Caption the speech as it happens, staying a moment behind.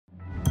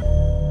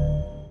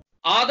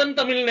ஆதன்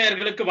தமிழ்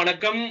நேயர்களுக்கு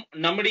வணக்கம்.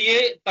 நம்முடைய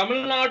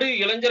தமிழ்நாடு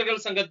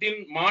இளைஞர்கள் சங்கத்தின்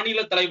மாநில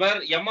தலைவர்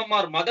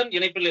MMR.மதன்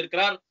இணைப்பில்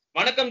இருக்கிறார்.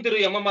 வணக்கம் திரு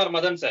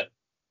MMR.மதன் சார்.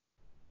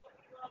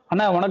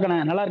 அண்ணா வணக்கண்ணா,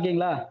 நல்லா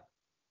இருக்கீங்களா?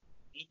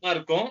 நல்லா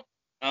இருக்கும்.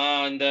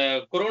 இந்த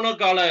கொரோனா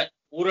கால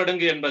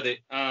ஊரடங்கு என்பது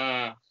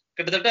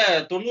கிட்டத்தட்ட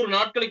 90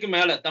 நாட்களுக்கு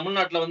மேல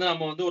தமிழ்நாட்டுல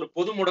நம்ம ஒரு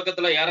பொது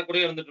முடக்கத்துல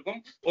ஏறக்குறைய இருந்துட்டு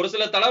இருக்கோம். ஒரு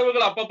சில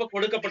தளர்வுகள் அப்பப்ப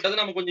கொடுக்கப்பட்டது,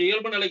 நம்ம கொஞ்சம்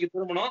இயல்பு நிலைக்கு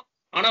திரும்பணும்.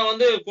 ஆனா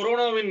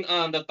கொரோனாவின்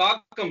அந்த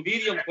தாக்கம்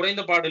வீரியம்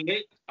குறைந்த பாடில்லை,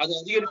 அது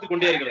அதிகரித்துக்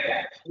கொண்டே இருக்கிறது.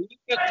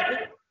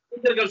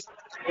 இளைஞர்கள்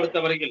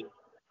பொறுத்தவரையில்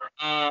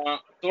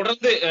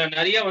தொடர்ந்து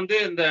நிறைய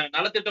இந்த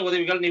நலத்திட்ட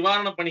உதவிகள்,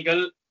 நிவாரண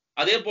பணிகள்,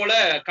 அதே போல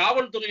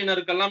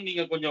காவல்துறையினருக்கெல்லாம்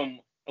நீங்க கொஞ்சம்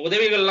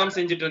உதவிகள் எல்லாம்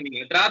செஞ்சுட்டு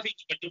இருந்தீங்க.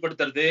 டிராபிக்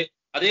கட்டுப்படுத்துறது,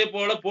 அதே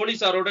போல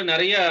போலீசாரோட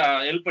நிறைய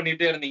ஹெல்ப்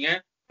பண்ணிட்டே இருந்தீங்க.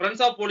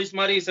 ஃப்ரெண்ட்ஸ் ஆஃப் போலீஸ்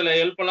மாதிரி சில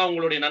ஹெல்ப் எல்லாம்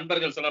உங்களுடைய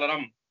நண்பர்கள்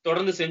சிலரெல்லாம்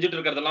தொடர்ந்து செஞ்சுட்டு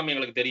இருக்கிறதெல்லாம்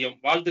எங்களுக்கு தெரியும்.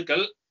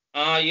 வாழ்த்துக்கள்.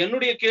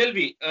 என்னுடைய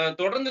கேள்வி,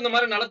 தொடர்ந்து இந்த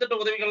மாதிரி நலத்திட்ட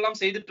உதவிகள் எல்லாம்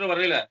செய்துட்டு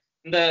வரையில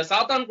இந்த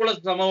சாத்தான்குள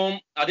சம்பவம்,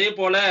 அதே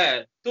போல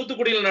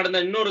தூத்துக்குடியில் நடந்த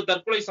இன்னொரு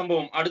தற்கொலை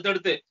சம்பவம்,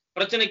 அடுத்தடுத்து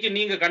பிரச்சனைக்கு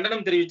நீங்க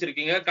கண்டனம்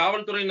தெரிவிச்சிருக்கீங்க.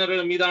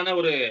 காவல்துறையினர் மீதான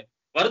ஒரு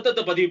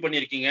வருத்தத்தை பதிவு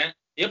பண்ணிருக்கீங்க.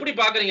 எப்படி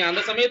பாக்குறீங்க?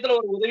 அந்த சமயத்துல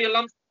ஒரு உதவி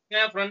எல்லாம்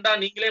ஃப்ரெண்டா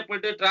நீங்களே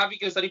போயிட்டு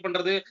டிராபிக் சரி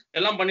பண்றது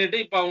எல்லாம் பண்ணிட்டு,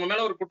 இப்ப அவங்க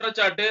மேல ஒரு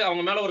குற்றச்சாட்டு,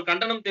 அவங்க மேல ஒரு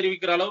கண்டனம்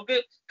தெரிவிக்கிற அளவுக்கு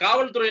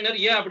காவல்துறையினர்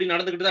ஏன் அப்படி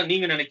நடந்துகிட்டு தான்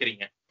நீங்க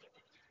நினைக்கிறீங்க?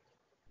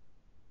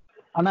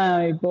 ஆனா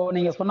இப்போ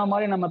நீங்க சொன்ன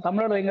மாதிரி நம்ம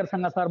தமிழர் இளைஞர்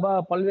சங்க சார்பா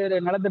பல்வேறு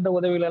நலத்திட்ட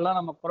உதவிகள் எல்லாம்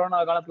நம்ம கொரோனா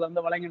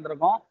காலத்துல வழங்கிட்டு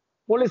இருக்கோம்.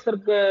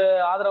 போலீஸருக்கு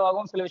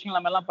ஆதரவாகவும் சில விஷயங்கள்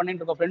நம்ம எல்லாம்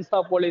பண்ணிட்டு இருக்கோம். ஃப்ரெண்ட்ஸ்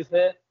ஆஃப் போலீஸ்,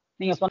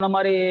 நீங்க சொன்ன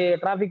மாதிரி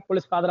டிராபிக்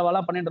போலீஸ்க்கு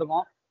ஆதரவெல்லாம் பண்ணிட்டு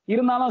இருக்கோம்.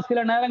 இருந்தாலும்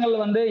சில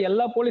நேரங்கள்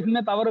எல்லா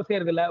போலீஸுமே தவறு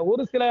செய்யறது இல்ல.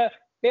 ஒரு சில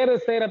பேர்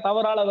செய்யற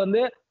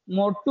தவறால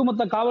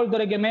ஒட்டுமொத்த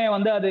காவல்துறைக்குமே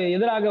அது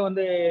எதிராக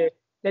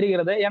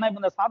தெரிகிறது. ஏன்னா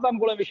இப்ப இந்த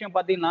சாத்தான்குளம் விஷயம்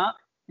பாத்தீங்கன்னா,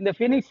 இந்த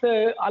பினிக்ஸ்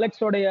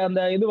அலெக்ஸோடைய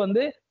அந்த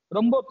இது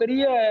ரொம்ப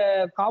பெரிய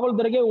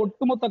காவல்துறைக்கே,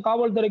 ஒட்டுமொத்த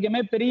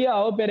காவல்துறைக்குமே பெரிய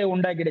அவப்பேரை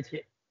உண்டாக்கிடுச்சு.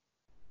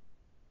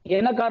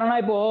 என்ன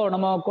காரணம், இப்போ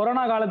நம்ம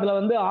கொரோனா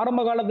காலத்துல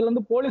ஆரம்ப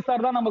காலத்துல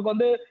போலீசார் தான்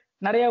நமக்கு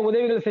நிறைய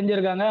உதவிகள்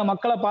செஞ்சிருக்காங்க.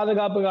 மக்களை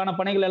பாதுகாப்புக்கான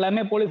பணிகள்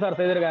எல்லாமே போலீசார்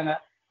செய்திருக்காங்க.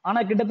 ஆனா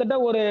கிட்டத்தட்ட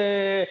ஒரு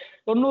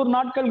 90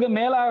 நாட்களுக்கு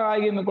மேல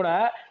ஆகியுமே கூட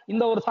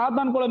இந்த ஒரு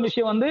சாத்தான்குளம்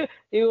விஷயம்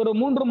ஒரு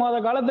 3 மாத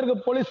காலத்திற்கு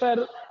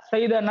போலீசார்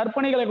செய்த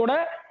நற்பணிகளை கூட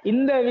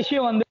இந்த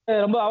விஷயம்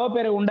ரொம்ப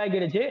அவப்பேரை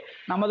உண்டாக்கிடுச்சு.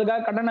 நம்ம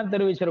அதுக்காக கண்டனம்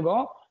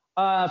தெரிவிச்சிருக்கோம்.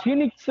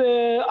 பீனிக்ஸ்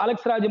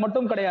அலெக்ஸ் ராஜ்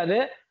மட்டும் கிடையாது.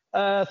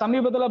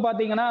 சமீபத்துல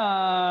பாத்தீங்கன்னா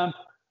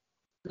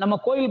நம்ம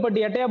கோயில்பட்டி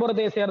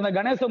எட்டயபுரத்தை சேர்ந்த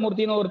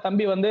கணேசமூர்த்தின்னு ஒரு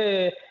தம்பி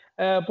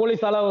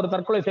போலீஸால ஒரு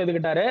தற்கொலை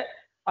செய்துக்கிட்டாரு.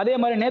 அதே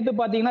மாதிரி நேத்து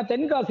பாத்தீங்கன்னா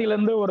தென்காசியில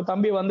இருந்து ஒரு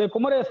தம்பி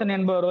குமரேசன்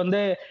என்பவர்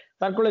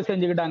தற்கொலை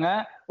செஞ்சுக்கிட்டாங்க.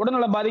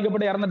 உடல்நலம்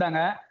பாதிக்கப்பட்டு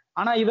இறந்துட்டாங்க.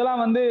 ஆனா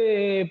இதெல்லாம்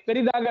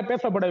பெரிதாக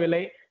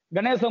பேசப்படவில்லை.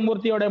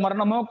 கணேசமூர்த்தியோட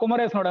மரணமோ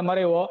குமரேசனோட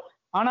மறைவோ.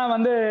 ஆனா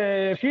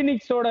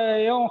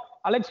பீனிக்ஸோடையும்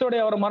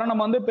அலெக்ஸோடைய ஒரு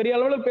மரணம் பெரிய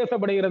அளவில்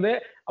பேசப்படுகிறது.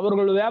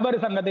 அவர்கள் வியாபாரி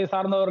சங்கத்தை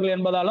சார்ந்தவர்கள்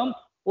என்பதாலும்,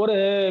 ஒரு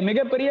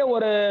மிகப்பெரிய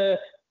ஒரு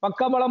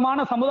பக்கபலமான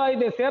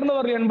சமுதாயத்தை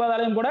சேர்ந்தவர்கள்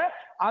என்பதாலும் கூட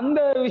அந்த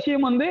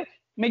விஷயம்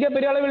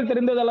மிகப்பெரிய அளவில்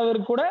தெரிந்தது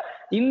அளவிற்கு கூட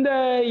இந்த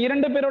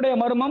 2 பேருடைய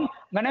மர்மம்,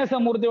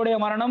 கணேசமூர்த்தியுடைய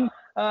மரணம்,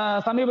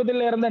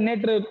 சமீபத்தில் இருந்த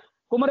நேற்று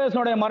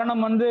குமரேசனுடைய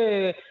மரணம்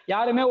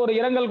யாருமே ஒரு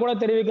இரங்கல் கூட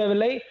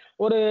தெரிவிக்கவில்லை,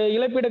 ஒரு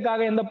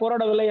இழப்பீடுக்காக எந்த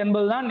போராடவில்லை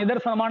என்பதுதான்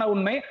நிதர்சனமான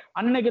உண்மை.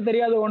 அன்னைக்கு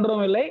தெரியாது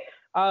ஒன்றும் இல்லை.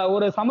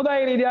 ஒரு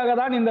சமுதாய ரீதியாக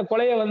தான் இந்த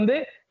கொலையை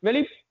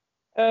வெளி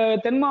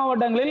தென்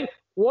மாவட்டங்களில்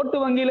ஓட்டு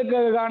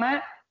வங்கிகளுக்கான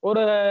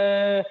ஒரு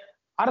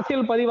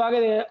அரசியல் பதிவாக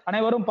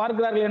அனைவரும்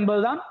பார்க்கிறார்கள்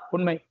என்பதுதான்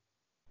உண்மை.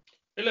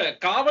 இல்ல,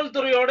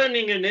 காவல்துறையோட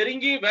நீங்க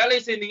நெருங்கி வேலை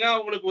செய்தீங்க,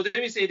 அவங்களுக்கு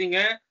உதவி செய்தீங்க,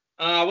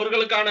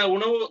 அவர்களுக்கான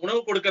உணவு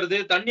கொடுக்கறது,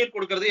 தண்ணீர்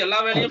கொடுக்கறது, எல்லா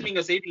வேலையும்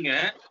நீங்க செய்தீங்க.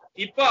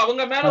 இப்ப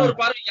அவங்க மேல ஒரு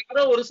பார்வை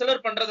யாரோ ஒரு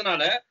சிலர்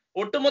பண்றதுனால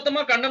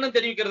ஒட்டுமொத்தமா கண்டனம்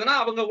தெரிவிக்கிறதுனா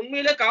அவங்க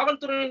உண்மையிலே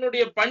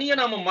காவல்துறையினுடைய பணியை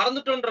நாம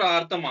மறந்துட்டோன்ற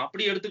அர்த்தமா?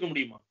 அப்படி எடுத்துக்க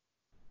முடியுமா?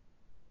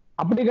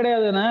 அப்படி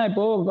கிடையாதுன்னா,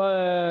 இப்போ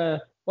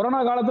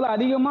கொரோனா காலத்துல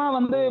அதிகமா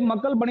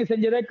மக்கள் பணி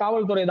செஞ்சதே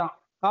காவல்துறை தான்.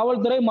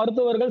 காவல்துறை,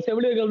 மருத்துவர்கள்,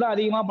 செவிலியர்கள் தான்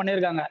அதிகமா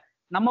பண்ணியிருக்காங்க.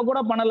 நம்ம கூட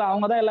பண்ணல,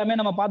 அவங்க தான் எல்லாமே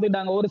நம்ம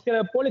பாத்துக்கிட்டாங்க. ஒரு சில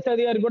போலீஸ்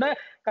அதிகாரி கூட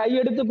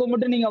கையெடுத்து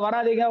கும்பிட்டு நீங்க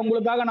வராதீங்க,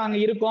 உங்களுக்காக நாங்க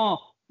இருக்கோம்,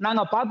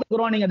 நாங்க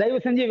பாத்துக்கிறோம், நீங்க தயவு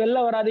செஞ்சு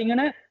வெளில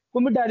வராதீங்கன்னு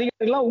கும்பிட்ட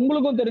அதிகாரிகள்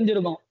உங்களுக்கும்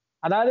தெரிஞ்சிருக்கும்.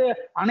 அதாவது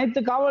அனைத்து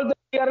காவல்துறை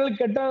அதிகாரிகள்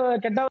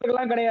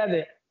கெட்டவர்கள்லாம் கிடையாது.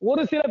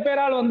 ஒரு சில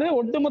பேரால்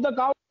ஒட்டுமொத்த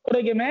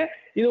காவல்துறைக்குமே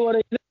இது ஒரு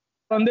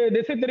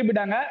திசை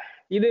திருப்பிட்டாங்க.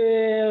 இது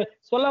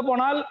சொல்ல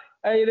போனால்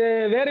இது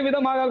வேறு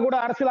விதமாக கூட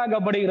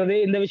அரசியலாக்கப்படுகிறது.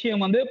 இந்த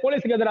விஷயம்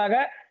போலீஸுக்கு எதிராக,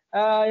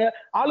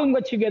 ஆளும்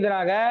கட்சிக்கு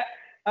எதிராக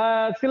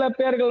சில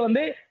பேர்கள்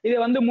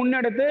இதை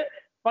முன்னெடுத்து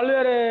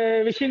பல்வேறு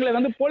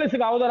விஷயங்களை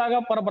போலீஸுக்கு அவதராக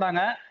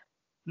பரப்புறாங்க.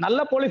 நல்ல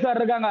போலீஸார்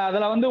இருக்காங்க,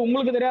 அதுல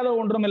உங்களுக்கு தெரியாத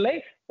ஒன்றும் இல்லை.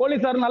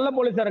 போலீஸார் நல்ல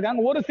போலீஸார்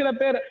இருக்காங்க. ஒரு சில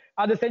பேர்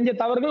அது செஞ்ச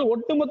தவறுகள்,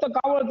 ஒட்டுமொத்த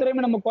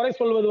காவல்துறையுமே நம்ம குறை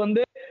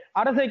சொல்வது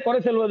அரசை குறை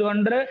சொல்வது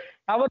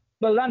தவறு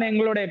என்பதுதான்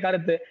எங்களுடைய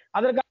கருத்து.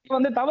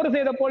 அதற்காக தவறு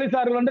செய்த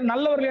போலீசார்கள்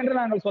நல்லவர்கள் என்று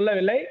நாங்கள்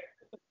சொல்லவில்லை.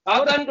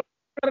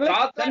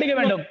 கண்டிக்க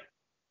வேண்டும்.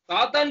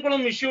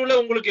 சாத்தான்குளம் இஷ்யூல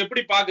உங்களுக்கு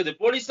எப்படி பாக்குது?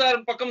 போலீசார்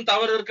பக்கம்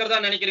தவறு இருக்கிறதா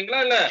நினைக்கிறீங்களா,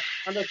 இல்ல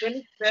அந்த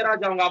பெனிக்ஸ்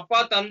ஜெயராஜ் அவங்க அப்பா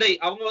தந்தை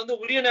அவங்க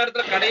உரிய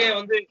நேரத்துல கடையை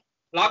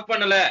லாக்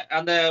பண்ணல,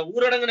 அந்த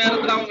ஊரடங்கு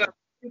நேரத்துல அவங்க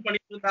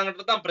பண்ணிட்டு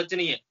இருந்தாங்கன்றதுதான்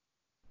பிரச்சனையே?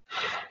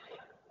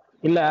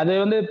 இல்ல அது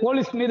வந்து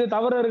போலீஸ் மீது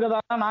தவறு இருக்கதா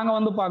நாங்க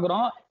வந்து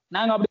பாக்குறோம்.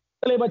 நாங்க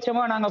அப்படி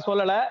பட்சமா நாங்க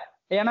சொல்லல.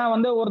 ஏன்னா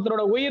வந்து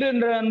ஒருத்தரோட உயிர்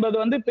என்பது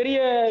வந்து பெரிய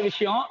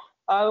விஷயம்.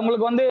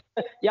 உங்களுக்கு வந்து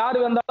யாரு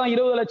வந்தாலும்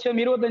 20 லட்சம்,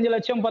 25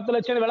 லட்சம், 10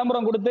 லட்சம்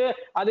விளம்பரம் கொடுத்து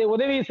அதை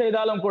உதவி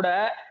செய்தாலும் கூட,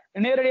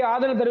 நேரடி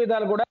ஆதரவு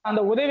தெரிவித்தால் கூட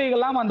அந்த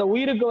உதவிகள்லாம் அந்த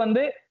உயிருக்கு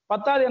வந்து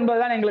பத்தாது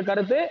என்பதுதான் எங்களுக்கு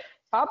கருத்து.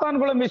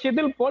 சாத்தான்குளம்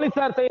விஷயத்தில்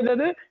போலீசார்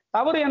செய்தது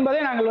தவறு என்பதை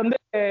நாங்கள் வந்து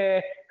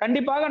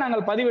கண்டிப்பாக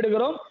நாங்கள்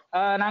பதிவிடுகிறோம்.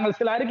 நாங்கள்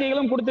சில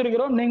அறிக்கைகளும்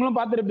கொடுத்திருக்கிறோம், நீங்களும்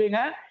பார்த்திருப்பீங்க.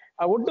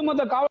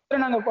 ஒட்டுமொத்த காவல்துறை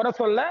நாங்க குறை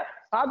சொல்ல,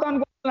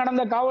 சாத்தான்குளத்தில்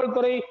நடந்த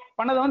காவல்துறை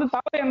பண்ணது வந்து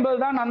தவறு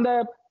என்பதுதான் அந்த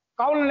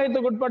காவல்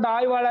நிலையத்துக்கு உட்பட்ட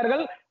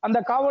ஆய்வாளர்கள், அந்த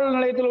காவல்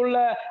நிலையத்தில் உள்ள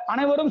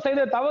அனைவரும்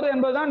செய்த தவறு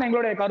என்பதுதான்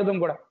எங்களுடைய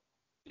கருத்தும் கூட.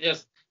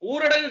 எஸ்.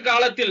 ஊரடங்கு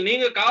காலத்தில்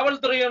நீங்க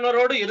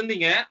காவல்துறையினரோடு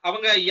இருந்தீங்க.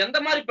 அவங்க எந்த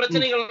மாதிரி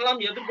பிரச்சனைகள்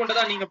எல்லாம்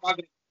எதிர்கொண்டதா நீங்க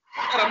பாக்குறீங்க?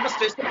 ரொம்ப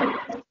ஸ்ட்ரெஸ்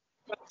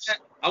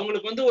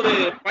அவங்களுக்கு வந்து ஒரு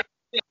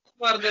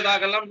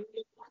இருந்ததாக எல்லாம்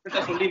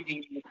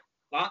சொல்லியிருக்கீங்க.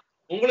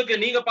 உங்களுக்கு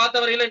நீங்க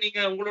பார்த்த வரையில நீங்க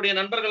உங்களுடைய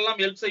நண்பர்கள் எல்லாம்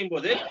ஹெல்ப் செய்யும்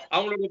போது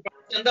அவங்களுடைய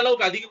எந்த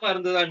அளவுக்கு அதிகமா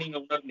இருந்ததா நீங்க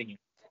உணர்ந்தீங்க?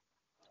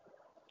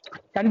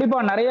 கண்டிப்பா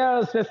நிறைய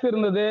ஸ்ட்ரெஸ்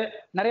இருந்தது.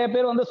 நிறைய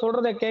பேர் வந்து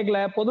சொல்றதை கேட்கல.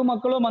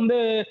 பொதுமக்களும் வந்து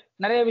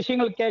நிறைய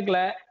விஷயங்கள் கேட்கல.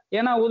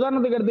 ஏன்னா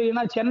உதாரணத்துக்கு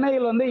எடுத்தீங்கன்னா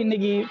சென்னையில் வந்து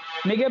இன்னைக்கு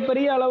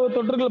மிகப்பெரிய அளவு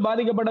தொற்றுகள்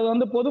பாதிக்கப்பட்டது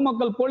வந்து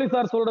பொதுமக்கள்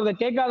போலீசார் சொல்றதை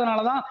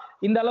கேட்காதனாலதான்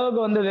இந்த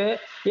அளவுக்கு வந்தது.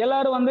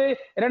 எல்லாரும் வந்து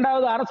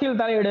இரண்டாவது அரசியல்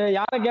தலையீடு,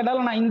 யாரை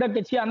கேட்டாலும் நான் இந்த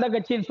கட்சி அந்த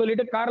கட்சின்னு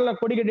சொல்லிட்டு கார்ல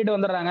கொடி கட்டிட்டு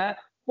வந்துடுறாங்க.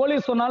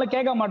 போலீஸ் சொன்னாலும்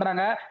கேட்க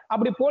மாட்டாங்க.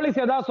 அப்படி போலீஸ்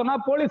ஏதாவது சொன்னா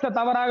போலீஸை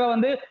தவறாக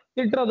வந்து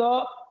திட்டுறதோ,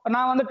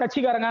 நான் வந்து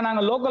கட்சிக்காரங்க,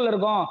 நாங்க லோக்கல்ல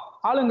இருக்கோம்,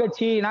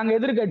 ஆளுங்கட்சி, நாங்க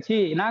எதிர்கட்சி,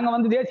 நாங்க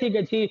வந்து தேசிய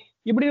கட்சி,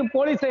 இப்படி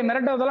போலீஸை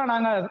மிரட்டுறதெல்லாம்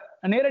நாங்க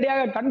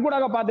நேரடியாக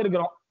கண்கூடாக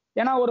பார்த்திருக்கிறோம்.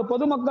 ஏன்னா ஒரு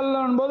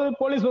பொதுமக்கள் போது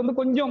போலீஸ் வந்து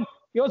கொஞ்சம்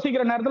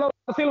யோசிக்கிற நேரத்துல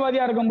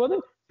அரசியல்வாதியா இருக்கும்போது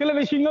சில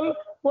விஷயங்கள்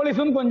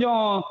போலீஸும்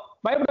கொஞ்சம்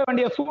பயப்பட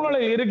வேண்டிய சூழ்நிலை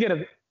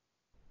இருக்கிறது.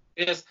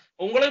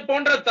 உங்களை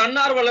போன்ற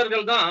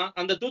தன்னார்வலர்கள் தான்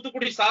அந்த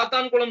தூத்துக்குடி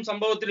சாத்தான்குளம்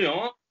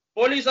சம்பவத்திலையும்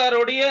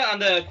போலீசாரோடைய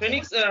அந்த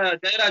பெனிக்ஸ்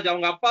ஜெயராஜ்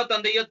அவங்க அப்பா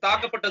தந்தைய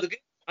தாக்கப்பட்டதுக்கு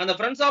அந்த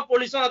ஃப்ரெண்ட்ஸ் ஆஃப்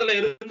போலீஸும் அதுல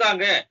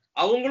இருந்தாங்க,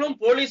 அவங்களும்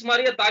போலீஸ்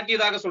மாதிரியே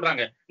தாக்கியதாக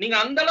சொல்றாங்க. நீங்க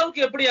அந்த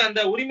அளவுக்கு எப்படி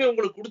அந்த உரிமை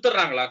உங்களுக்கு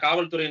கொடுத்துறாங்களா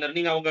காவல்துறையினர்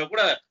நீங்க அவங்க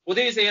கூட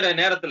உதவி செய்யற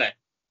நேரத்துல?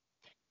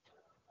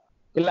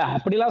 இல்ல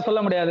அப்படிலாம்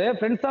சொல்ல முடியாது.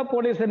 ஃப்ரெண்ட்ஸ் ஆஃப்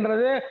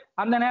போலீஸ்ன்றது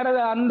அந்த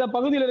நேரத்துல அந்த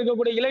பகுதியில்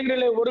இருக்கக்கூடிய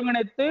இளைஞர்களை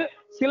ஒருங்கிணைத்து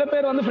சில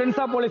பேர் வந்து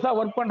ஃப்ரெண்ட்ஸ் ஆஃப் போலீஸா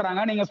ஒர்க்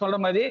பண்றாங்க. நீங்க சொல்ற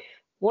மாதிரி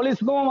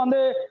போலீஸுக்கும் வந்து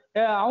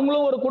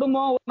அவங்களும் ஒரு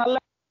குடும்பம், ஒரு நல்ல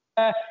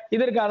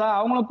இது இருக்காதா?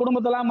 அவங்களும்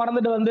குடும்பத்தெல்லாம்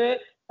மறந்துட்டு வந்து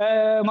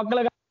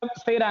மக்களுக்கு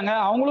செய்யறாங்க.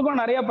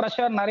 அவங்களுக்கும் நிறைய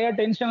ப்ரெஷர், நிறைய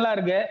டென்ஷன்லாம்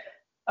இருக்கு.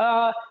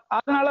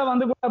 அதனால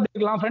வந்து கூட அப்படி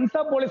இருக்கலாம். ஃப்ரெண்ட்ஸ்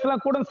ஆஃப் போலீஸ்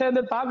எல்லாம் கூட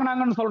சேர்ந்து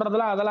தாக்குனாங்கன்னு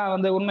சொல்றதுலாம் அதெல்லாம்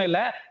வந்து உண்மை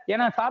இல்லை.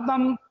 ஏன்னா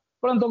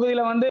சாத்தான்குளம்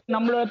தொகுதியில வந்து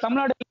நம்மளோட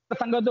தமிழ்நாடு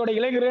சங்கத்தோட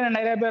இளைஞர்கள்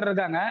நிறைய பேர்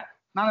இருக்காங்க.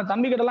 நான்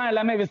தம்பி கிட்ட எல்லாம்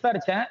எல்லாமே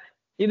விசாரிச்சேன்.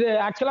 இது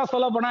ஆக்சுவலா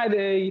சொல்ல போனா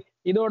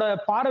இதோட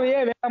பார்வையே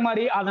வேற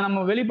மாதிரி, அதை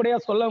நம்ம வெளிப்படையா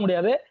சொல்ல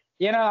முடியாது.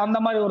 ஏன்னா அந்த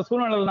மாதிரி ஒரு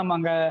சூழ்நிலை நம்ம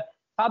அங்க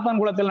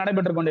சாத்தான்குளத்தில்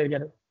நடைபெற்றுக்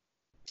கொண்டிருக்கிறது.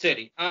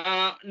 சரி.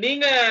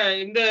 நீங்க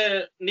இந்த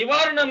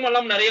நிவாரணம்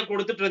எல்லாம் நிறைய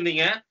கொடுத்துட்டு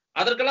இருந்தீங்க.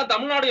 அதற்கெல்லாம்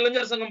தமிழ்நாடு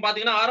இளைஞர் சங்கம்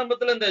பாத்தீங்கன்னா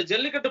ஆரம்பத்துல இந்த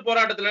ஜல்லிக்கட்டு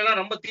போராட்டத்துல எல்லாம்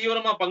ரொம்ப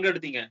தீவிரமா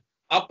பங்கெடுத்தீங்க.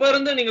 அப்ப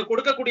இருந்து நீங்க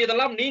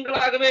கொடுக்கக்கூடியதெல்லாம்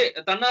நீங்களாகவே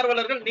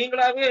தன்னார்வலர்கள்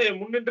நீங்களாகவே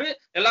முன்னின்று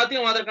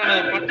எல்லாத்தையும் அதற்கான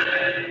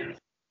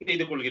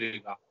செய்து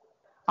கொள்கிறீர்களா?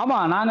 ஆமா,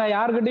 நாங்க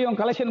யாருக்கிட்டையும்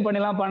கலெக்ஷன்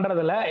பண்ணி எல்லாம்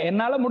பண்றது இல்ல.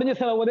 என்னால முடிஞ்ச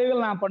சில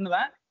உதவிகள் நான்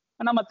பண்ணுவேன்.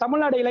 நம்ம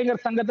தமிழ்நாடு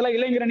இளைஞர் சங்கத்துல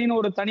இளைஞரணின்னு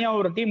ஒரு தனியா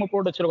ஒரு டீம்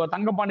போட்டு வச்சிருக்கோம்,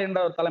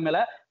 தங்கப்பாண்டியன்ற ஒரு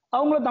தலைமையில.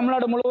 அவங்களும்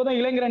தமிழ்நாடு முழுவதும்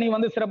இளைஞரணி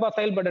வந்து சிறப்பா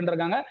செயல்பட்டு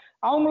இருக்காங்க.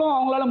 அவங்களும்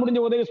அவங்களால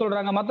முடிஞ்ச உதவி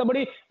சொல்றாங்க.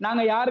 மத்தபடி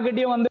நாங்க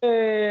யாருக்கிட்டையும் வந்து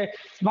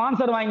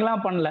ஸ்பான்சர்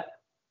வாங்கிலாம் பண்ணல.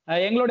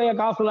 எங்களுடைய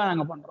காசுலாம்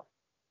நாங்க பண்றோம்.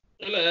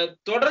 இல்ல,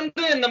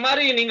 தொடர்ந்து இந்த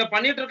மாதிரி நீங்க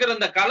பண்ணிட்டு இருக்கிற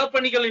இந்த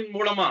களப்பணிகளின்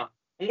மூலமா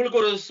உங்களுக்கு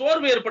ஒரு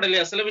சோர்வு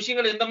ஏற்படலையா? சில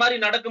விஷயங்கள் இந்த மாதிரி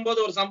நடக்கும்போது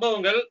ஒரு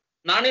சம்பவங்கள்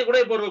நானே கூட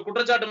இப்ப ஒரு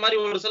குற்றச்சாட்டு மாதிரி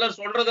ஒரு சிலர்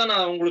சொல்றதை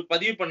நான் உங்களுக்கு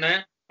பதிவு பண்ணேன்.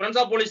 ஃப்ரெண்ட்ஸ்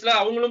ஆஃப் போலீஸ்ல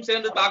அவங்களும்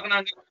சேர்ந்து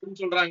தாக்குனாங்க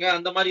அப்படின்னு சொல்றாங்க.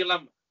 அந்த மாதிரி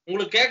எல்லாம்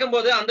உங்களுக்கு கேட்கும்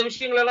போது அந்த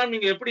விஷயங்கள் எல்லாம்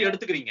நீங்க எப்படி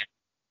எடுத்துக்கிறீங்க?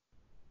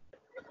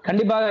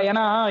 கண்டிப்பாக.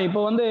 ஏன்னா இப்ப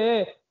வந்து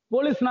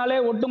போலீஸ்னாலே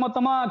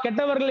ஒட்டுமொத்தமா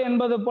கெட்டவர்கள்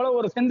என்பது போல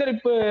ஒரு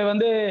சிந்தரிப்பு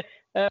வந்து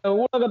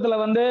ஊடகத்துல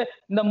வந்து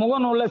இந்த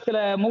முகநூல்ல சில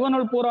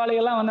முகநூல்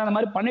போராளிகள்லாம் வந்து அந்த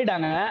மாதிரி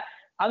பண்ணிட்டாங்க.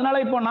 அதனால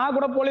இப்போ நான்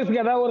கூட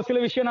போலீஸ்க்கு ஏதாவது ஒரு சில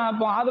விஷயம் நான்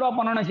இப்போ ஆதரவா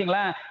பண்ணணும்னு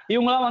வச்சுங்களேன்,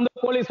 இவங்கலாம் வந்து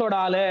போலீஸோட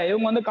ஆளு,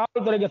 இவங்க வந்து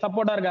காவல்துறைக்கு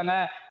சப்போர்ட்டா இருக்காங்க,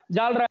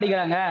 ஜால்ரா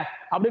அடிக்கிறாங்க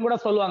அப்படின்னு கூட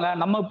சொல்லுவாங்க.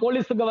 நம்ம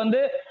போலீஸுக்கு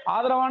வந்து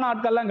ஆதரவான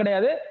ஆட்கள்லாம்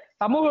கிடையாது.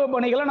 சமூக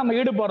பணிகளை நம்ம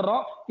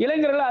ஈடுபடுறோம்,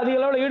 இளைஞர்களை அதிக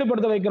அளவில்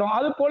ஈடுபடுத்த வைக்கிறோம்.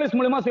 அது போலீஸ்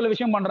மூலியமா சில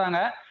விஷயம் பண்றாங்க.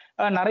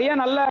 நிறைய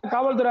நல்ல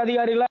காவல்துறை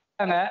அதிகாரிகள்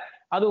இருக்காங்க,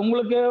 அது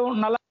உங்களுக்கு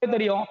நல்லாவே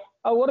தெரியும்.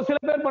 ஒரு சில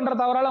பேர் பண்ற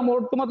தவறால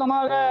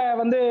ஒட்டுமொத்தமாக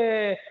வந்து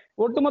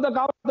ஒட்டுமொத்த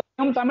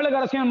காவல்துறையும் தமிழக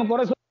அரசையும் நம்ம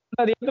குறை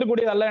அது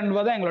ஏற்கக்கூடியது அல்ல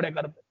என்பதுதான் எங்களுடைய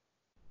கருத்து.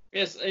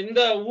 எஸ்,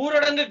 இந்த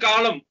ஊரடங்கு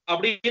காலம்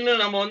அப்படின்னு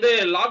நம்ம வந்து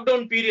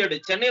லாக்டவுன் பீரியட்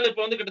சென்னையில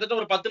இப்ப வந்து கிட்டத்தட்ட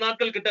ஒரு 10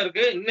 நாட்கள் கிட்ட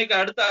இருக்கு. இன்னைக்கு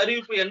அடுத்த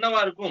அறிவிப்பு என்னவா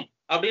இருக்கும்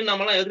அப்படின்னு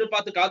நம்ம எல்லாம்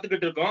எதிர்பார்த்து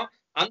காத்துக்கிட்டு இருக்கோம்.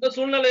 அந்த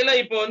சூழ்நிலையில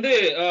இப்ப வந்து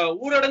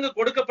ஊரடங்கு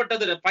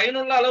கொடுக்கப்பட்டது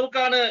பயனுள்ள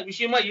அளவுக்கான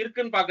விஷயமா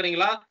இருக்குன்னு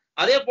பாக்குறீங்களா?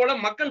 அதே போல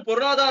மக்கள்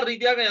பொருளாதார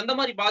ரீதியாக எந்த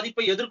மாதிரி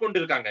பாதிப்பை எதிர்கொண்டு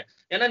இருக்காங்க?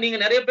 ஏன்னா நீங்க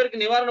நிறைய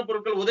பேருக்கு நிவாரண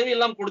பொருட்கள் உதவி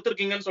எல்லாம்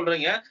கொடுத்திருக்கீங்கன்னு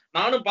சொல்றீங்க.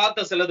 நானும்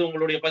பார்த்த சிலது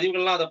உங்களுடைய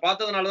பதிவுகள்லாம் அதை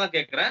பார்த்ததுனாலதான்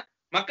கேட்கிறேன்.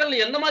 மக்கள்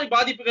எந்த மாதிரி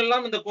பாதிப்புகள்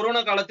எல்லாம் இந்த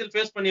கொரோனா காலத்தில்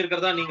ஃபேஸ்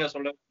பண்ணியிருக்கிறதா நீங்க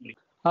சொல்ல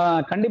முடியும்?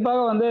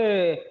 கண்டிப்பாக வந்து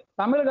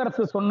தமிழக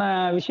அரசு சொன்ன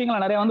விஷயங்களை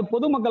நிறைய வந்து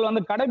பொதுமக்கள்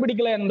வந்து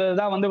கடைபிடிக்கல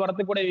என்பதுதான் வந்து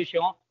வரத்துக்கூடிய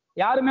விஷயம்.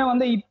 யாருமே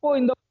வந்து இப்போ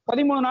இந்த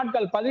 13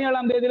 நாட்கள்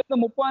 17ஆம்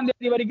தேதியிலிருந்து 30ஆம்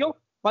தேதி வரைக்கும்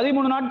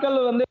 13 நாட்கள்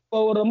வந்து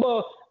ஒரு ரொம்ப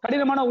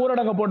கடினமான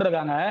ஊரடங்கு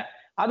போட்டிருக்காங்க.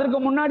 அதற்கு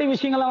முன்னாடி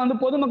விஷயங்களை வந்து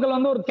பொதுமக்கள்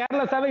வந்து ஒரு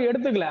கேர்லெஸ்ஸாவே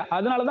எடுத்துக்கல.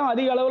 அதனாலதான்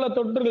அதிக அளவுல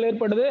தொற்றுகள்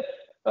ஏற்படுது.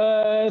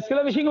 சில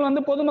விஷயங்கள்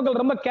வந்து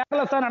பொதுமக்கள் ரொம்ப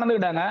கேர்லெஸ்ஸா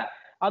நடந்துக்கிட்டாங்க.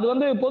 அது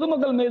வந்து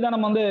பொதுமக்கள் மீது தான்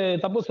நம்ம வந்து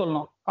தப்பு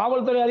சொல்லணும்.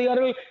 காவல்துறை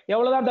அதிகாரிகள்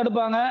எவ்வளவுதான்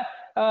தடுப்பாங்க,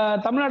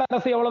 தமிழ்நாடு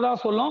அரசு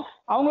எவ்வளவுதான் சொல்லும்,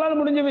 அவங்களால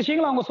முடிஞ்ச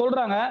விஷயங்கள் அவங்க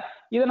சொல்றாங்க.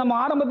 இதை நம்ம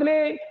ஆரம்பத்திலே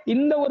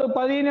இந்த ஒரு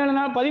 17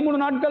 நாள் 13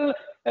 நாட்கள்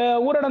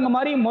ஊரடங்கு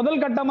மாதிரி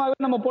முதல்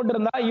கட்டமாகவே நம்ம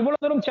போட்டிருந்தா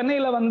இவ்வளவு தூரம்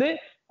சென்னையில வந்து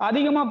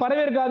அதிகமா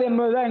பரவேற்காது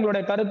என்பதுதான்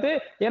எங்களுடைய கருத்து.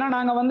 ஏன்னா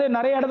நாங்க வந்து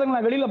நிறைய இடத்துல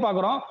நான் வெளியில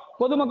பாக்குறோம்,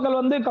 பொதுமக்கள்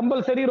வந்து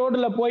கம்பல்சரி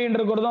ரோட்ல போயிட்டு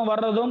இருக்கிறதும்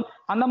வர்றதும்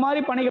அந்த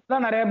மாதிரி பணிகள்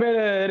தான் நிறைய பேர்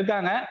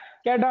இருக்காங்க.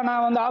 கேட்டா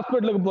நான் வந்து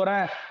ஹாஸ்பிட்டலுக்கு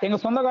போறேன், எங்க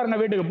சொந்தக்காரங்க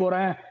வீட்டுக்கு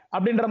போறேன்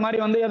அப்படின்ற மாதிரி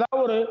வந்து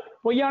ஏதாவது ஒரு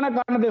பொய்யான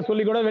காரணத்தை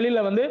சொல்லி கூட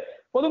வெளியில வந்து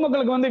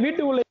பொதுமக்களுக்கு வந்து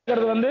வீட்டுக்குள்ள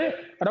இருக்கிறது வந்து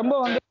ரொம்ப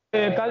வந்து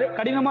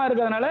கடினமா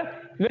இருக்கிறதுனால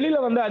வெளியில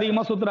வந்து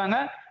அதிகமா சுத்துறாங்க.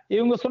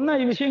 இவங்க சொன்ன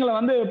விஷயங்களை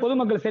வந்து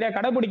பொதுமக்கள் சரியா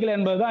கடைபிடிக்கல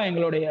என்பதுதான்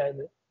எங்களுடைய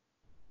இது.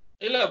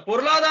 இல்ல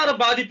பொருளாதார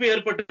பாதிப்பு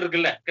ஏற்பட்டு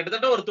இருக்குல்ல,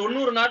 கிட்டத்தட்ட ஒரு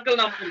 90 நாட்கள்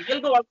நம்ம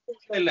இயல்பு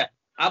வாழ்க்கை இல்ல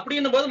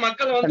அப்படின்னும் போது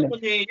மக்கள் வந்து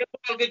கொஞ்சம் இயல்பு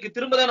வாழ்க்கைக்கு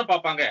திரும்ப தானே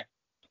பார்ப்பாங்க.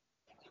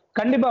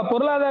 கண்டிப்பா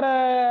பொருளாதார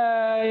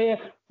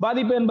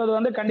பாதிப்பு என்பது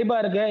வந்து கண்டிப்பா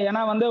இருக்கு.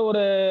 ஏன்னா வந்து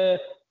ஒரு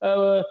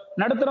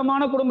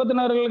நடுத்தரமான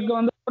குடும்பத்தினர்களுக்கு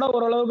வந்து கூட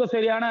ஓரளவுக்கு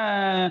சரியான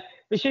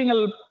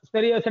விஷயங்கள்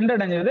சரியா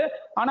சென்றடைஞ்சது.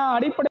 ஆனா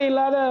அடிப்படை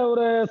இல்லாத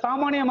ஒரு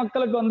சாமானிய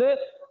மக்களுக்கு வந்து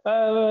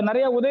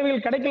நிறைய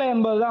உதவிகள் கிடைக்கல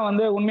என்பதுதான்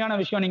வந்து உண்மையான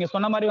விஷயம். நீங்க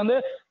சொன்ன மாதிரி வந்து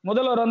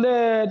முதல்வர் வந்து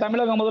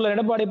தமிழக முதல்வர்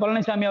எடப்பாடி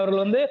பழனிசாமி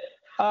அவர்கள் வந்து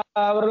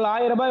அவர்கள்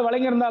 1000 ரூபாய்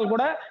வழங்கியிருந்தால்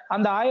கூட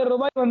அந்த 1000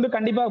 ரூபாய் வந்து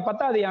கண்டிப்பா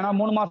பத்தாது. ஏன்னா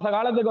 3 மாச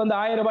காலத்துக்கு வந்து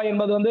 1000 ரூபாய்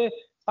என்பது வந்து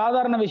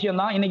சாதாரண விஷயம்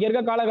தான். இன்னைக்கு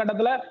இருக்க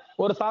காலகட்டத்துல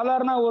ஒரு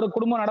சாதாரண ஒரு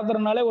குடும்பம்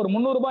நடத்துறதுனாலே ஒரு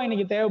 300 ரூபாய்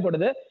இன்னைக்கு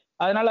தேவைப்படுது.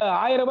 அதனால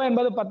 1000 ரூபாய்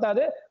என்பது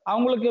பத்தாது.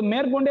 அவங்களுக்கு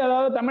மேற்கொண்டு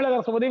ஏதாவது தமிழக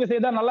அரசு உதவி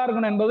செய்தால் நல்லா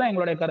இருக்கணும் என்பதுதான்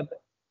எங்களுடைய கருத்து.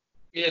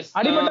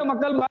 அடிப்பட்ட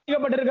மக்கள்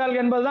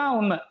பாதிக்கப்பட்டிருக்கார்கள் என்பதுதான்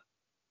உண்மை.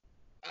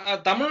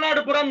 தமிழ்நாடு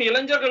புறம்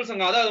இளைஞர்கள்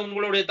சங்கம், அதாவது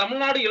உங்களுடைய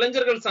தமிழ்நாடு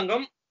இளைஞர்கள்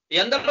சங்கம்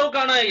எந்த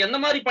அளவுக்கான என்ன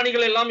மாதிரி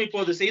பணிகள் எல்லாம்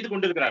இப்போது செய்து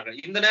கொண்டிருக்கிறார்கள்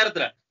இந்த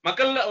நேரத்துல?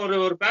 மக்கள்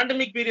ஒரு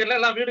பேண்டமிக் பீரியட்ல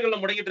எல்லாம் வீடுகள்ல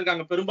முடங்கிட்டு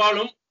இருக்காங்க,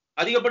 பெரும்பாலும்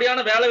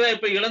அதிகப்படியான வேலை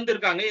வாய்ப்பை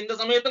இழந்திருக்காங்க. இந்த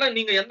சமயத்துல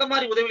நீங்க எந்த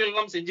மாதிரி உதவிகள்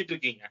எல்லாம் செஞ்சிட்டு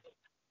இருக்கீங்க?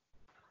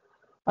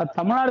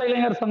 தமிழ்நாடு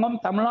இளைஞர் சங்கம்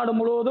தமிழ்நாடு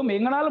முழுவதும்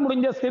எங்களால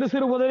முடிஞ்ச சிறு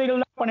சிறு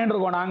உதவிகள் தான் பண்ணிட்டு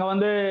இருக்கோம். நாங்க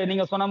வந்து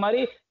நீங்க சொன்ன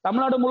மாதிரி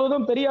தமிழ்நாடு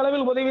முழுவதும் பெரிய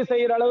அளவில் உதவி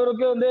செய்யற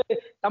அளவுக்கு வந்து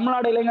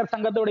தமிழ்நாடு இளைஞர்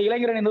சங்கத்தோட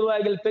இளைஞரணி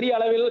நிர்வாகிகள் பெரிய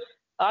அளவில்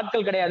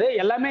ஆட்கள் கிடையாது.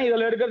 எல்லாமே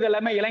இதுல இருக்கிறது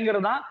எல்லாமே இளைஞர்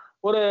தான்,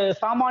 ஒரு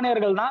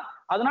சாமானியர்கள் தான்.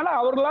 அதனால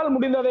அவர்களால்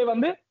முடிந்ததை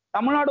வந்து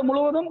தமிழ்நாடு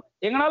முழுவதும்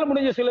எங்களால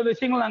முடிஞ்ச சில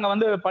விஷயங்கள் நாங்க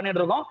வந்து பண்ணிட்டு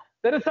இருக்கோம்.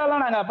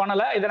 பெருசாலாம் நாங்க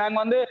பண்ணல. இதை நாங்க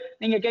வந்து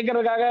நீங்க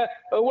கேட்கறதுக்காக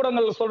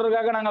ஊடகங்கள்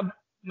சொல்றதுக்காக நாங்க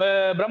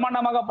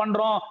பிரம்மாண்டமாக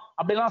பண்றோம்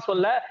அப்படிலாம்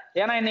சொல்ல.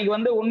 ஏன்னா இன்னைக்கு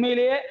வந்து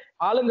உண்மையிலேயே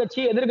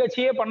ஆளுங்கட்சி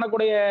எதிர்கட்சியே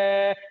பண்ணக்கூடிய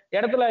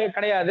இடத்துல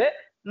கிடையாது.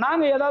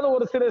 நாங்க ஏதாவது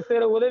ஒரு சிறு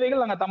சிறு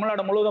உதவிகள் நாங்க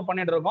தமிழ்நாடு முழுவதும்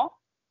பண்ணிட்டு இருக்கோம்.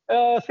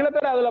 சில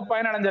பேர் அதுல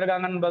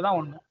பயனடைஞ்சிருக்காங்க என்பதுதான்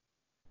உண்மை.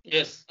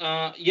 எஸ்.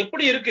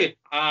 எப்படி இருக்கு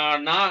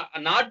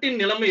நாட்டின்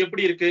நிலைமை,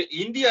 எப்படி இருக்கு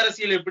இந்திய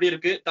அரசியல், எப்படி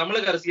இருக்கு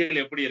தமிழக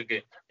அரசியல், எப்படி இருக்கு?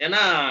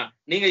 ஏன்னா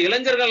நீங்க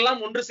இளைஞர்கள்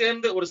எல்லாம் ஒன்று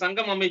சேர்ந்து ஒரு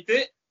சங்கம் அமைத்து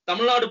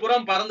தமிழ்நாடு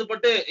புறம்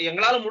பறந்துபட்டு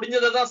எங்களால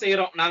முடிஞ்சதை தான்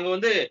செய்யறோம், நாங்க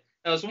வந்து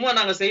சும்மா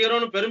நாங்க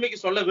செய்யறோம்னு பெருமைக்கு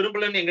சொல்ல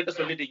விரும்பலன்னு எங்கிட்ட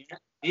சொல்லிட்டீங்க.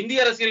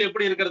 இந்திய அரசியல்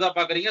எப்படி இருக்கிறதா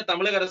பாக்குறீங்க,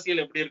 தமிழக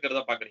அரசியல் எப்படி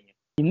இருக்கிறதா பாக்குறீங்க?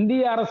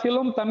 இந்திய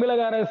அரசியலும்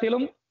தமிழக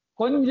அரசியலும்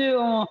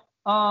கொஞ்சம்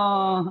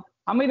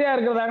அமைதியா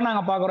இருக்கிறதாக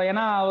நாங்க பாக்குறோம்.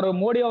 ஏன்னா ஒரு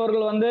மோடி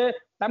அவர்கள் வந்து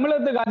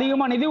தமிழகத்துக்கு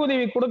அதிகமா நிதி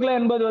உதவி கொடுக்கல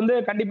என்பது வந்து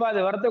கண்டிப்பா அது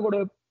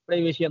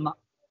வருத்தக்கூடிய விஷயம் தான்.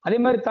 அதே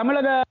மாதிரி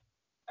தமிழக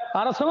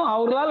அரசும்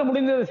அவர்களால்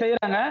முடிந்ததை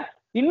செய்யறாங்க,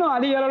 இன்னும்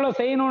அதிக அளவுல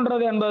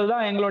செய்யணும்ன்றது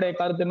என்பதுதான் எங்களுடைய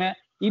கருத்துமே.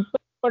 இப்ப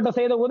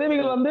செய்த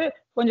உதவிகள் வந்து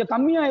கொஞ்சம்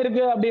கம்மியா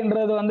இருக்கு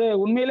அப்படின்றது வந்து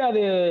உண்மையிலே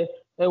அது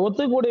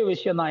ஒத்துக்கூடிய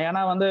விஷயம் தான்.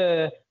 ஏன்னா வந்து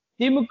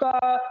திமுக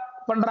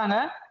பண்றாங்க,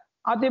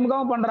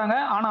 அதிமுகவும் பண்றாங்க.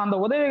 ஆனா அந்த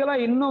உதவிகளை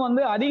இன்னும்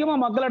வந்து அதிகமா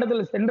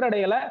மக்களிடத்துல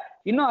சென்றடையல.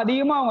 இன்னும்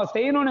அதிகமா அவங்க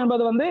செய்யணும்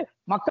என்பது வந்து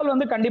மக்கள்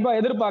வந்து கண்டிப்பா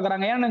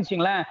எதிர்பார்க்கறாங்க. ஏன்னு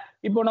நினைச்சீங்களேன்,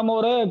 இப்போ நம்ம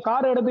ஒரு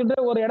கார் எடுத்துட்டு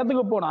ஒரு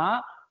இடத்துக்கு போனா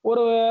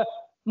ஒரு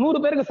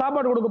 100 பேருக்கு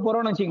சாப்பாடு கொடுக்க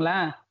போறோம்னு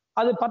வச்சுங்களேன்,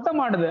 அது பத்த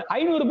மாட்டுது,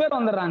 500 பேர்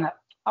வந்துடுறாங்க.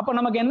 அப்ப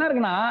நமக்கு என்ன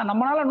இருக்குன்னா,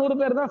 நம்மளால 100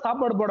 பேர் தான்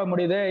சாப்பாடு போட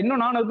முடியுது,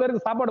 இன்னும் 400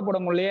 பேருக்கு சாப்பாடு போட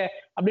முடியலையே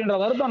அப்படின்ற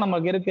வருத்தம்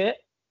நமக்கு இருக்கு.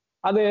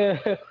 அது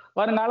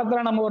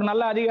வருங்காலத்துல நம்ம ஒரு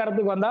நல்ல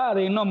அதிகாரத்துக்கு வந்தா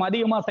அது இன்னும்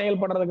அதிகமா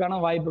செயல்படுறதுக்கான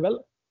வாய்ப்புகள்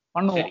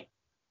பண்ணுவோம்.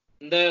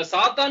 இந்த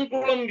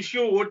சாத்தான்குளம்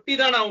இஷ்யூ ஒட்டி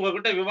தான் நான்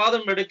உங்ககிட்ட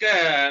விவாதம் எடுக்க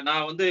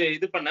நான் வந்து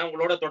இது பண்ணேன்,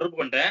 உங்களோட தொடர்பு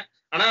கொண்டேன்.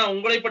 ஆனா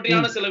உங்களை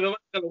பற்றியான சில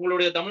விவரங்கள்,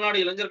 உங்களுடைய தமிழ்நாடு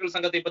இளைஞர்கள்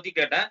சங்கத்தை பத்தி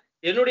கேட்டேன்.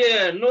 என்னுடைய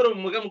இன்னொரு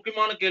மிக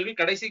முக்கியமான கேள்வி,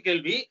 கடைசி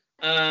கேள்வி,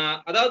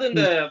 அதாவது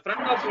இந்த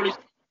ஃப்ரண்ட் ஆஃப் போலீஸ்,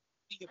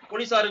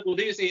 போலீசாருக்கு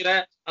உதவி செய்யற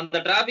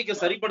அந்த டிராபிக்கை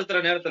சரிப்படுத்துற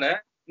நேரத்துல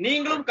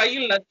நீங்களும்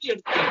கையில் லத்தி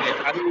எடுத்துக்கிறீங்க,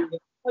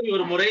 அது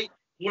ஒரு முறை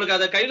உங்களுக்கு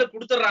அதை கையில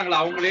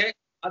கொடுத்துட்றாங்களா அவங்களே,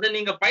 அதை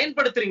நீங்க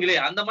பயன்படுத்துறீங்களே,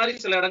 அந்த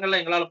மாதிரி சில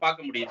இடங்கள்ல எங்களால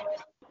பார்க்க முடியுது.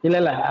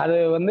 இல்ல அது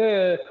வந்து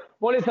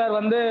போலீசார்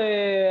வந்து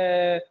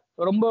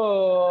ரொம்ப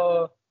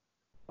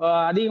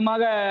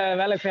அதிகமாக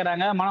வேலை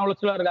செய்யறாங்க, மன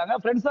உளைச்சலா இருக்காங்க.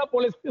 ஃப்ரெண்ட்ஸ் ஆஃப்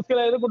போலீஸ்க்கு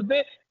சில இது கொடுத்து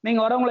நீங்க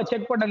வரவங்களை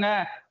செக் பண்ணுங்க,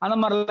 அந்த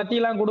மாதிரி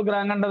லத்தியெல்லாம்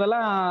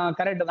கொடுக்குறாங்கன்றதெல்லாம்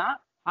கரெக்ட் தான்.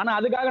 ஆனா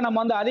அதுக்காக நம்ம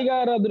வந்து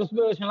அதிகார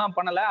துஷ்பிரயோகம் எல்லாம்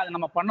பண்ணல, அது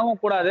நம்ம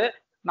பண்ணவும் கூடாது.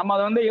 நம்ம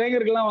அதை வந்து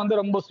இளைஞர்கள்லாம் வந்து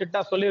ரொம்ப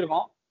ஸ்ட்ரிக்டா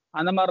சொல்லியிருக்கோம்,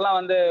 அந்த மாதிரிலாம்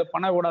வந்து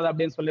பண்ணக்கூடாது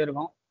அப்படின்னு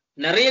சொல்லியிருக்கோம்.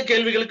 நிறைய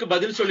கேள்விகளுக்கு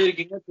பதில்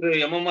சொல்லியிருக்கீங்க திரு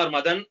MMR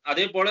மதன்.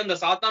 அதே போல இந்த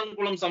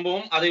சாத்தான்குளம்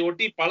சம்பவம், அதை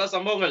ஒட்டி பல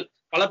சம்பவங்கள்,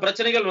 பல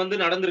பிரச்சனைகள் வந்து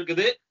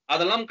நடந்திருக்குது.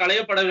 அதெல்லாம்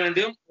களையப்பட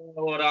வேண்டும்.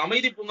 ஒரு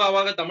அமைதி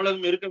பூங்காவாக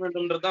தமிழகம் இருக்க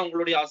வேண்டும்ன்றதுதான்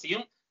உங்களுடைய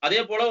ஆசையும்.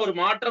 அதே போல ஒரு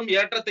மாற்றம்,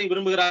 ஏற்றத்தை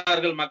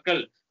விரும்புகிறார்கள்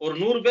மக்கள். ஒரு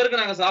 100 பேருக்கு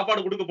நாங்க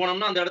சாப்பாடு கொடுக்க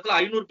போனோம்னா அந்த இடத்துல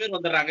 500 பேர்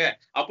வந்துடுறாங்க.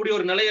 அப்படி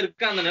ஒரு நிலை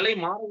இருக்கு. அந்த நிலை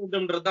மாற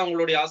வேண்டும்ன்றதுதான்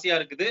உங்களுடைய ஆசையா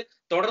இருக்குது.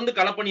 தொடர்ந்து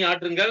களப்பணி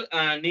ஆற்றுங்கள்.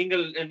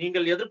 நீங்கள்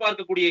நீங்கள்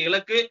எதிர்பார்க்கக்கூடிய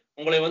இலக்கு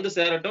உங்களை வந்து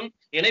சேரட்டும்.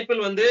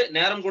 இணைப்பில் வந்து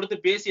நேரம் கொடுத்து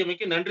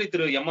பேசியமைக்கு நன்றி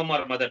திரு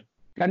MMR மதன்.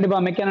 கண்டிப்பா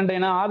மிக்க நன்றி.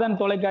 ஏன்னா ஆதன்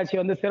தொலைக்காட்சி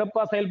வந்து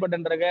சிறப்பா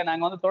செயல்பட்டு இருக்கு.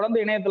 நாங்க வந்து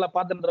தொடர்ந்து இணையத்துல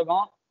பார்த்துட்டு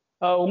இருக்கோம்.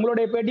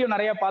 உங்களுடைய பேட்டியும்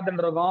நிறைய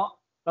பார்த்துட்டு இருக்கோம்.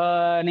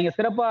 நீங்க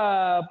சிறப்பா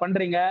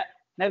பண்றீங்க,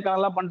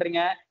 நேர்காணலாம்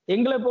பண்றீங்க.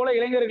 எங்களை போல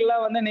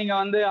இளைஞர்கள்லாம் வந்து நீங்க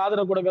வந்து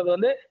ஆதரவு கொடுக்கறது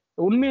வந்து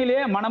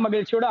உண்மையிலேயே மன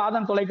மகிழ்ச்சியோட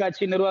ஆதன்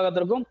தொலைக்காட்சி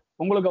நிர்வாகத்திற்கும்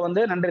உங்களுக்கு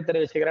வந்து நன்றி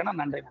தெரிவிச்சுக்கிறேன்.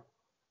 நன்றி.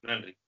 நன்றி.